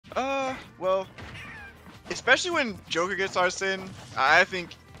Well, especially when Joker gets Arsene, I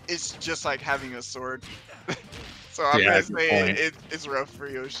think it's just like having a sword. So I'm Yeah, gonna good say point. it's rough for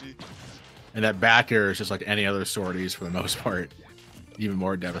Yoshi. And that back air is just like any other swordies for the most part. Even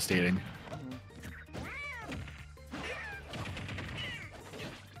more devastating.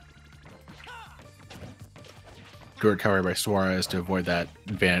 Good recovery by Suarez to avoid that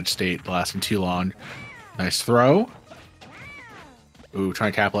advantage state lasting too long. Nice throw. Ooh,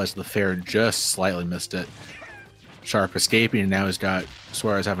 trying to capitalize the fair, just slightly missed it. Sharp escaping, and now he's got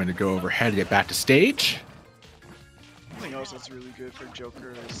Suarez having to go overhead to get back to stage. Something else that's really good for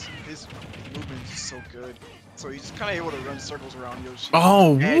Joker is his movement is so good. So he's kind of able to run circles around Yoshi.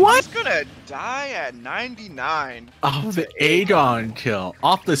 Oh, And what? he's gonna die at 99. Oh, the Aegon kill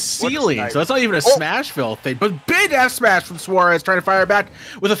off the ceiling. So that's not even a Smashville thing, but big F smash from Suarez trying to fire back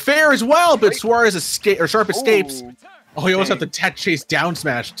with a fair as well. But Suarez Sharp escapes. Oh, he almost have the tech chase down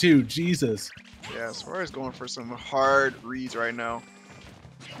smash too. Jesus. Yeah, Suarez going for some hard reads right now.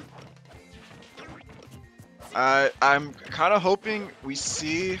 I'm kind of hoping we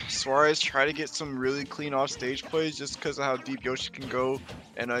see Suarez try to get some really clean off stage plays just because of how deep Yoshi can go.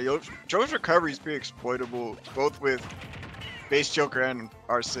 And Joker's recovery is pretty exploitable, both with base Joker and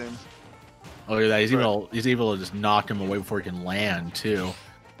Arsene. Oh, yeah, he's able to just knock him away before he can land too.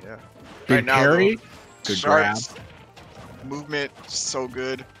 Yeah. Big parry. Good grab. Movement so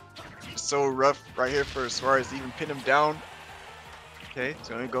good. So rough right here for Suarez to even pin him down. Okay, he's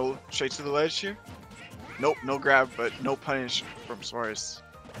gonna go straight to the ledge here. Nope, no grab, but no punish from Suarez.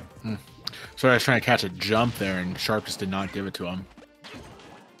 Suarez trying to catch a jump there, and Sharp just did not give it to him.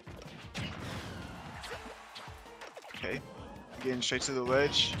 Okay, getting straight to the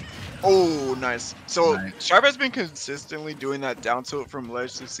ledge. Oh, nice. So Sharp has been consistently doing that down tilt from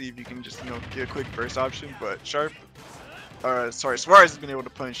ledge to see if you can just, get a quick burst option, but Suarez has been able to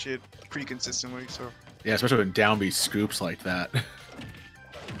punish it pretty consistently, so. Yeah, especially when down B scoops like that.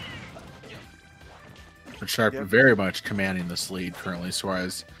 But Sharp very much commanding this lead currently.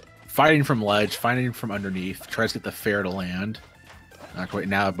 Suarez fighting from ledge, fighting from underneath, tries to get the fair to land. Not quite.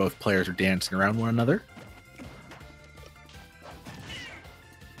 Now both players are dancing around one another.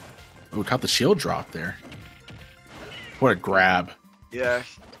 Oh, caught the shield drop there. What a grab. Yeah,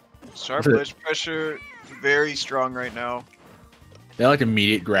 Sharp ledge pressure, very strong right now. They like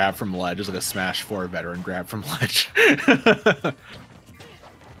immediate grab from ledge. It's like a Smash 4 veteran grab from ledge.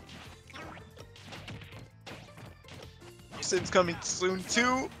 Sin's coming soon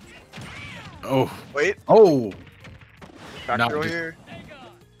too. Oh. Wait. Oh. Back throw here.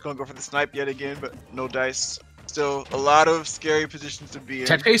 Gonna go for the snipe yet again, but no dice. Still a lot of scary positions to be in.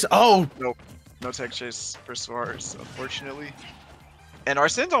 Tech chase? Oh. Nope. No tech chase for Suarez, unfortunately. And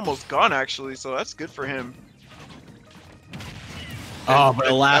Arsene's almost gone actually, so that's good for him. Oh, but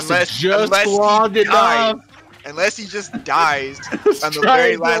it lasted just long enough. Unless he just dies on the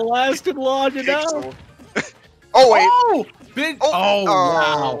very last. Lasted long enough. Oh wait. Oh, big. Oh,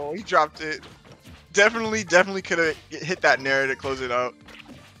 wow. He dropped it. Definitely could have hit that nair to close it out.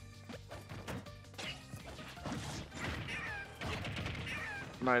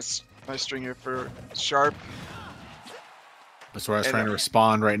 Nice string here for Sharp. That's where I was trying to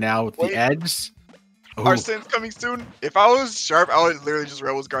respond right now with the eggs. Ooh. Arsene's coming soon. If I was Sharp, I would literally just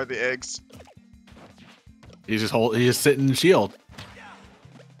Rebels guard the eggs. He's just sitting in shield.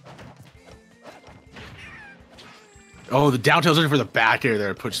 Oh, the down tilt's looking for the back air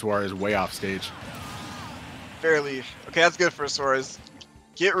there to put Suarez way off stage. Barely. Okay, that's good for Suarez.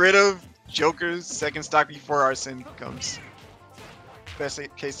 Get rid of Joker's second stock before Arsene comes. Best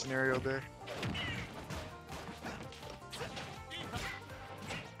case scenario there.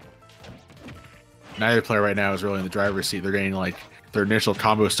 Neither player right now is really in the driver's seat. They're getting like their initial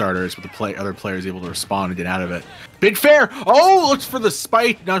combo starters, but the other player is able to respond and get out of it. Big fair! Oh, looks for the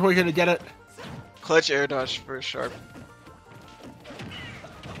spike. Not quite gonna get it. Clutch air dodge for Sharp.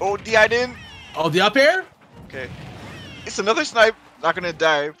 Oh, DI'd in. Oh, the up air? Okay. It's another snipe. Not gonna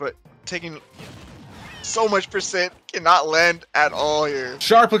die, but taking so much percent. Cannot land at all here.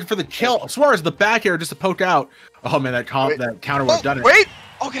 Sharp looking for the kill. Suarez the back air just to poke out. Oh man, that counter would have done it. Wait!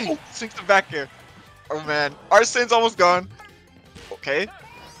 Okay, sinks the back air. Oh man, Arsene's almost gone. Okay.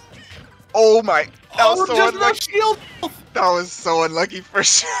 Oh my. That was so unlucky. Shield. That was so unlucky for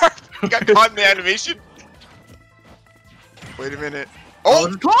Sharp. He got caught in the animation. Wait a minute. Oh!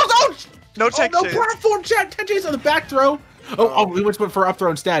 No tech chase. No platform chat. Tech chase on the back throw. Oh, he went for up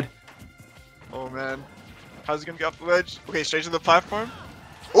throw instead. Oh man. How's he gonna get off the ledge? Okay, straight to the platform.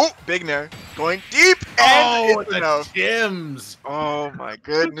 Oh, big nair. Going deep and it's enough. Gems. Oh my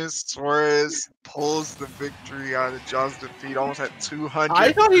goodness. Suarez pulls the victory out of John's defeat. Almost at 200.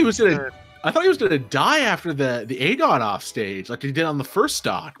 I thought he was gonna die after the Aegon off stage, like he did on the first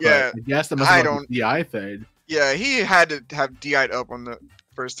stock. Yeah. But I guess that must have been the DI thing. Yeah, he had to have DI'd up on the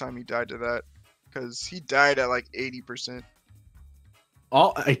first time he died to that. Because he died at like 80%.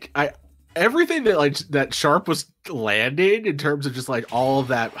 Everything that Sharp was landing in terms of just like all of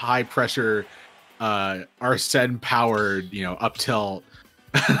that high pressure Arsene powered, up tilt,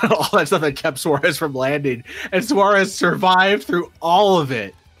 all that stuff that kept Suarez from landing, and Suarez survived through all of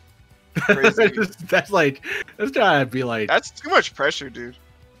it. that's gotta be like, that's too much pressure, dude.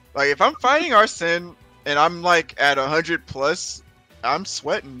 Like if I'm fighting Arsene and I'm like at 100 plus, I'm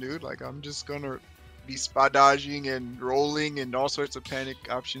sweating, dude. Like I'm just gonna be spot dodging and rolling and all sorts of panic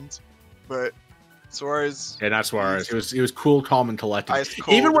options. But Suarez, yeah, not Suarez. He was cool, calm, and collected.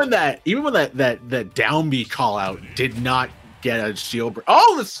 Even when that down B call out did not get a shield break.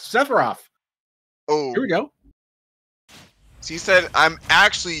 Oh, the Sephiroth. Oh, here we go. So he said, "I'm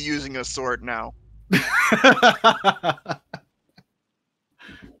actually using a sword now."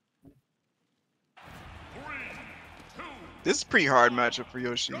 This is a pretty hard matchup for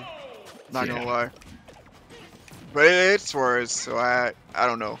Yoshi. Not gonna lie. But it's Suarez, so I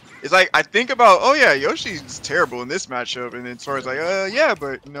don't know. It's like I think about, oh yeah, Yoshi's terrible in this matchup, and then Suarez like, yeah,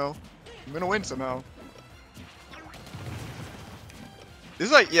 but I'm gonna win somehow. This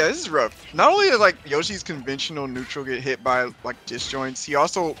is like, yeah, this is rough. Not only does like Yoshi's conventional neutral get hit by like disjoints, he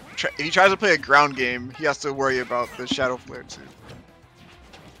also if he tries to play a ground game, he has to worry about the shadow flare too.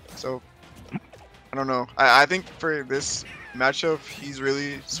 So I don't know. I think for this matchup,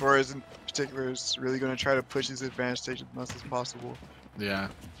 Suarez in particular is really going to try to push his advantage stage as much as possible. Yeah.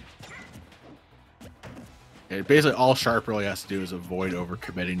 Basically, all Sharp really has to do is avoid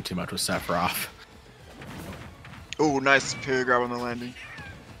overcommitting too much with Sephiroth. Oh, nice parry grab on the landing.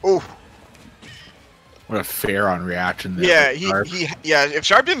 Oh. What a fair on reaction there. Yeah, if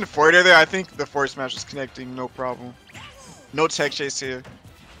Sharp didn't forward there, I think the forward smash was connecting, no problem. No tech chase here.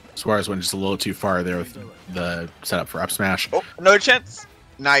 Suarez went just a little too far there with the setup for up smash. Oh, another chance.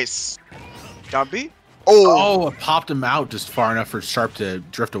 Nice. Down B. Oh, it popped him out just far enough for Sharp to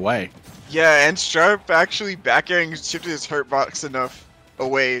drift away. Yeah, and Sharp actually back airing shifted his hurt box enough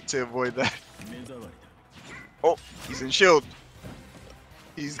away to avoid that. Oh, he's in shield.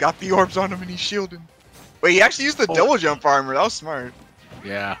 He's got the orbs on him and he's shielding. Wait, he actually used the double jump armor. That was smart.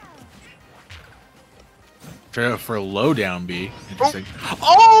 Yeah. Try out for a low down B. Interesting.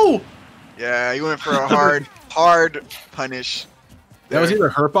 Oh! Yeah, he went for a hard punish. That was either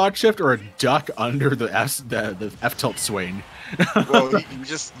hurt bot shift or a duck under the F tilt swing. Well, he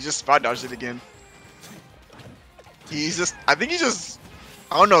just spot dodged it again. I think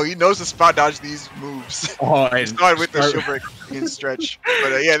I don't know, he knows to spot dodge these moves. Oh, he started with the shield break and stretch.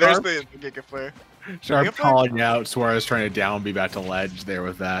 But yeah, there's the Giga Flare. Sharp calling out Suarez trying to down B back to ledge there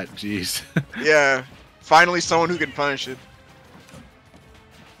with that. Jeez. Yeah, finally someone who can punish it.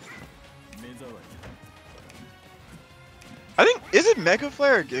 I think, is it Mega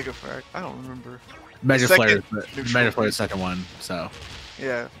Flare or Giga Flare? I don't remember. Mega Flare is the second one, so.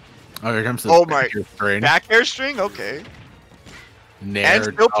 Yeah. Oh, here comes the back air string. Back air string? Okay. Nared. And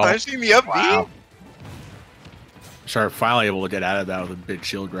still punishing the up B? Sharp finally able to get out of that with a big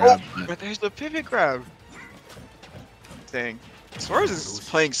shield grab. But there's the pivot grab. Dang. Suarez is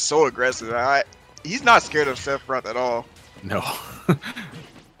playing so aggressive. He's not scared of Sephiroth at all. No.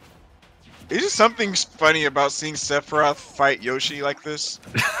 There's just something funny about seeing Sephiroth fight Yoshi like this.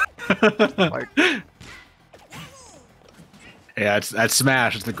 Yeah, that's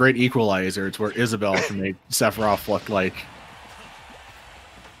Smash. It's the great equalizer. It's where Isabelle can make Sephiroth look like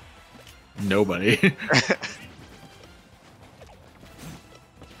nobody.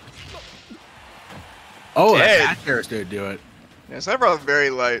 Oh, that Paris did do it. Yeah, Sephiroth very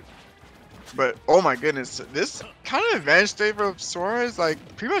light. But oh my goodness, this kind of advantage state of Suarez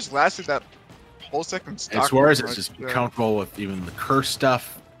pretty much lasted that whole second stock. And Suarez is just comfortable with even the curse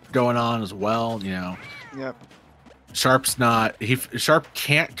stuff going on as well, Yep. Sharp's not. Sharp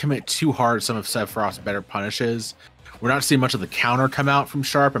can't commit too hard some of Sephiroth's better punishes. We're not seeing much of the counter come out from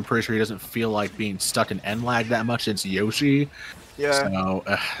Sharp. I'm pretty sure he doesn't feel like being stuck in end lag that much against Yoshi. Yeah. So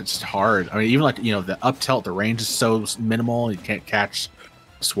it's hard. I mean, even the up tilt, the range is so minimal. You can't catch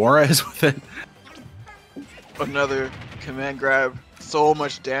Suarez with it. Another command grab. So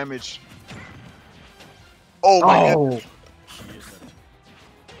much damage. Oh my god.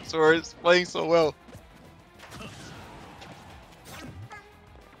 Suarez playing so well.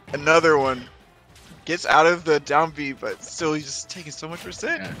 Another one. Gets out of the down B, but still he's just taking so much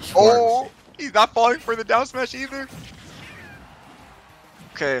percent. Yeah, oh, he's not falling for the down smash either.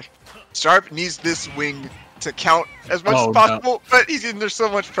 Okay, Sharp needs this wing to count as much as possible, but he's in there so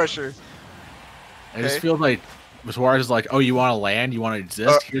much pressure. I just feel like Suarez is like, oh, you want to land? You want to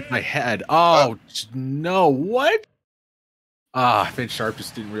exist? Here's my head. Oh, no. What? I think Sharp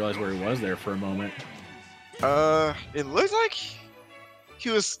just didn't realize where he was there for a moment. It looks like he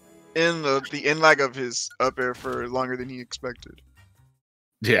was in the in lag of his up air for longer than he expected.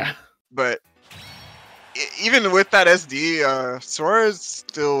 Yeah. But even with that SD, Suarez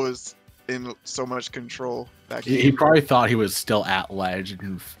still was in so much control. He probably thought he was still at ledge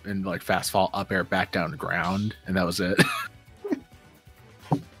and like fast fall up air back down to ground, and that was it.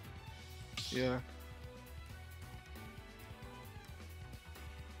 Yeah.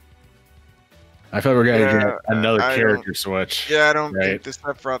 I feel we're gonna get another character switch. Yeah, I don't think this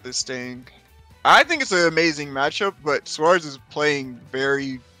Sephiroth is staying. I think it's an amazing matchup, but Suarez is playing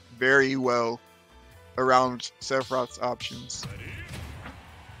very, very well around Sephiroth's options.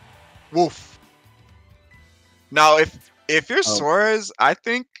 Wolf. Now, if you're Suarez, I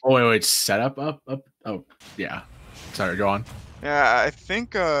think. Oh wait, setup up. Oh yeah. Sorry, go on. Yeah, I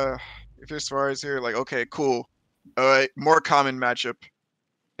think if you're Suarez here, like, okay, cool. All right, more common matchup.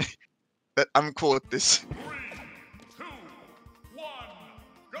 I'm cool with this. 3, 2, 1,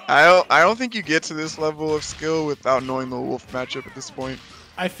 go. I don't think you get to this level of skill without knowing the Wolf matchup at this point.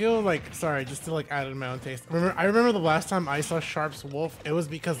 I feel like, sorry, just to like add in my own taste. I remember the last time I saw Sharp's Wolf, it was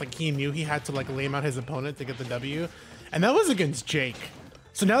because like he knew he had to like lame out his opponent to get the W, and that was against Jake.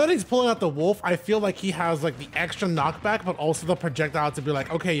 So now that he's pulling out the Wolf, I feel like he has like the extra knockback, but also the projectile to be like,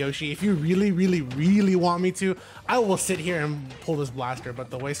 okay, Yoshi, if you really, really, really want me to, I will sit here and pull this blaster. But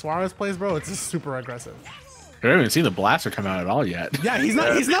the way Suarez plays, bro, it's just super aggressive. I haven't even seen the blaster come out at all yet. Yeah, he's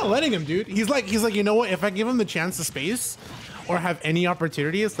not letting him, dude. He's like, you know what? If I give him the chance to space or have any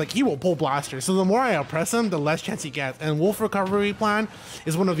opportunities, like he will pull blaster. So the more I oppress him, the less chance he gets. And Wolf Recovery Plan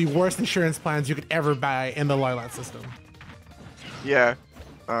is one of the worst insurance plans you could ever buy in the Lilat system. Yeah.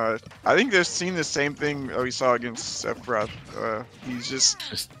 I think they're seeing the same thing we saw against Sephiroth. He's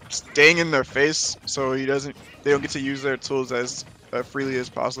just staying in their face, so they don't get to use their tools as freely as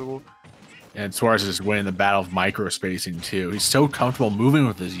possible. And Suarez is winning the battle of micro spacing too. He's so comfortable moving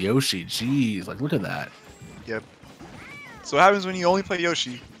with his Yoshi. Jeez, like look at that. Yep. So what happens when you only play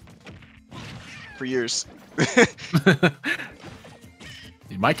Yoshi for years?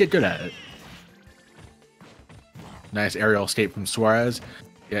 You might get good at it. Nice aerial escape from Suarez.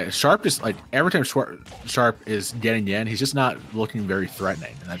 Yeah, Sharp just like every time Sharp is getting in, he's just not looking very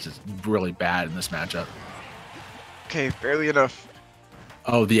threatening, and that's just really bad in this matchup. Okay, barely enough.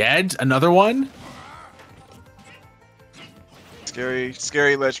 Oh, the edge, another one.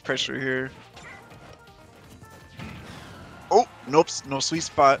 Scary ledge pressure here. Oh, nope, no sweet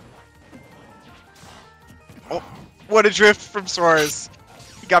spot. Oh, what a drift from Suarez.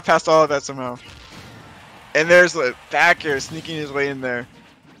 He got past all of that somehow. And there's a back air sneaking his way in there.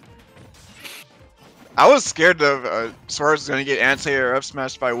 I was scared of Suarez was going to get anti-air up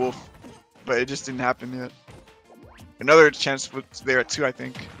smashed by Wolf, but it just didn't happen yet. Another chance was there too, I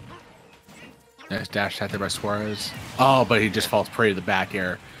think. Nice dash out there by Suarez. Oh, but he just falls prey to the back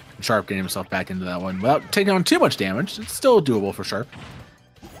air. Sharp getting himself back into that one without taking on too much damage. It's still doable for Sharp.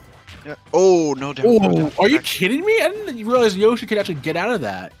 Yeah. Oh, no damage. Oh, are you kidding me? I didn't realize Yoshi could actually get out of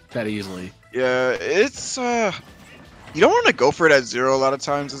that easily. Yeah, it's you don't want to go for it at 0 a lot of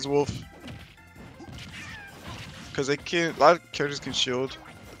times as Wolf, because a lot of characters can shield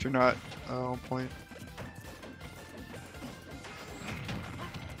if you're not on point.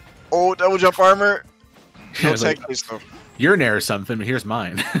 Oh, double jump armor. No tech base though. Your nair is something, but here's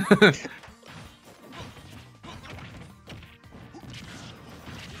mine.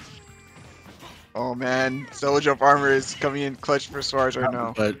 Oh man, double jump armor is coming in clutch for Suarez right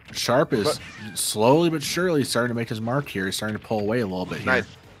now. But Sharp is slowly but surely starting to make his mark here. He's starting to pull away a little bit here. Nice.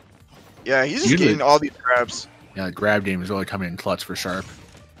 Yeah, he's just getting all these grabs. Yeah, the grab game is really coming in clutch for Sharp.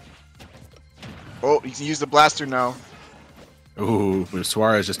 Oh, he can use the blaster now. Ooh, but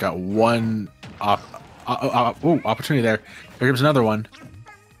Suarez just got one opportunity there. Here comes another one.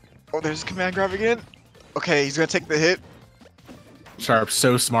 Oh, there's a command grab again. Okay, he's gonna take the hit. Sharp's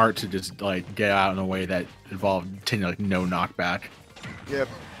so smart to just like get out in a way that involved like no knockback. Yep.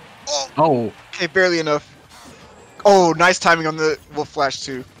 Oh. Okay, barely enough. Oh, nice timing on the Wolf Flash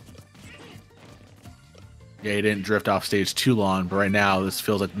too. Yeah, he didn't drift off stage too long, but right now this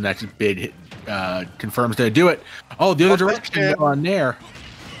feels like the next big hit confirms to do it. Oh, the other direction on there.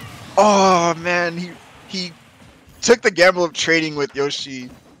 Oh man, he took the gamble of trading with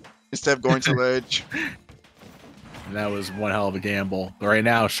Yoshi instead of going to ledge. And that was one hell of a gamble. But right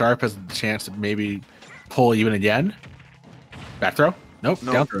now, Sharp has the chance to maybe pull even again. Back throw? Nope.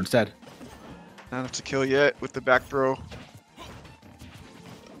 Down throw instead. Not enough to kill yet with the back throw.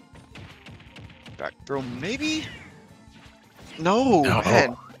 Back throw, maybe? No,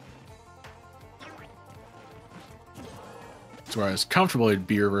 man. Suarez comfortably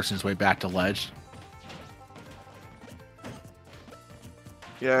be reversing his way back to ledge.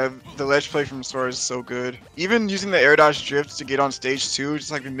 Yeah, the ledge play from Suarez is so good. Even using the air dodge drifts to get on stage 2,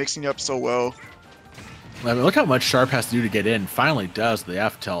 just like been mixing up so well. I mean, look how much Sharp has to do to get in. Finally does the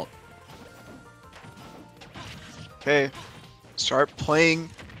F tilt. Okay, Sharp playing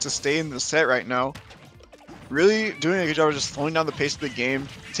to stay in the set right now. Really doing a good job of just slowing down the pace of the game,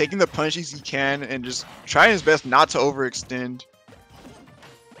 taking the punches he can, and just trying his best not to overextend.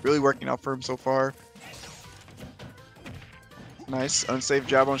 Really working out for him so far. Nice, unsafe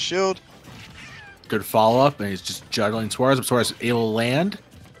jab on shield. Good follow-up, and he's just juggling Suarez. But Suarez able to land.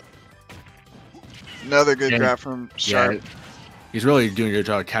 Another good grab from Sharp. Yeah, he's really doing a good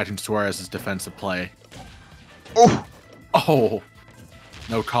job of catching Suarez's defensive play. Oh! Oh!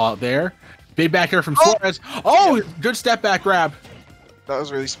 No call out there. Big back air from Suarez. Oh! Good step back grab. That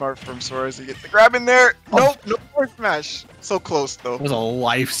was really smart from Suarez to get the grab in there. Nope, no more smash. So close, though. That was a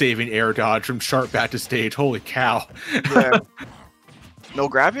life-saving air dodge from Sharp back to stage. Holy cow. Yeah. No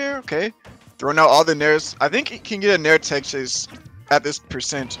grab here? Okay. Throwing out all the nairs. I think he can get a nair tech chase at this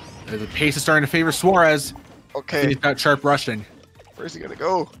percent. The pace is starting to favor Suarez. Okay. He's got Sharp rushing. Where's he gonna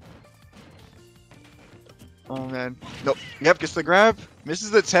go? Oh, man. Nope. Yep, gets the grab.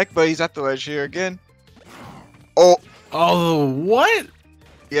 Misses the tech, but he's at the ledge here again. Oh. Oh, what?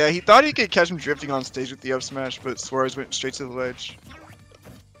 Yeah, he thought he could catch him drifting on stage with the up smash, but Suarez went straight to the ledge.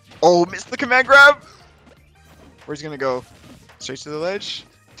 Oh, missed the command grab. Where's he gonna go? Straight to the ledge.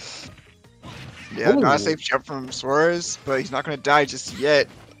 Yeah, not a safe jump from Suarez, but he's not gonna die just yet.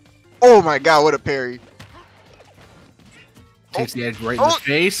 Oh my god, what a parry. Takes the edge right in the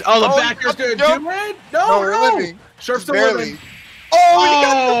face. Oh, the back air's gonna do it? No, we're living. Sharp's still barely. living. Oh, he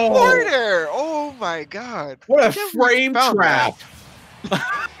got the forward air. Oh my god. What a frame trap.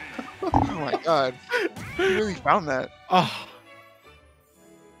 Oh my god. He really found that. Oh.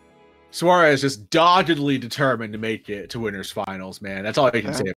 Suarez just doggedly determined to make it to winners finals, man. That's all I can say.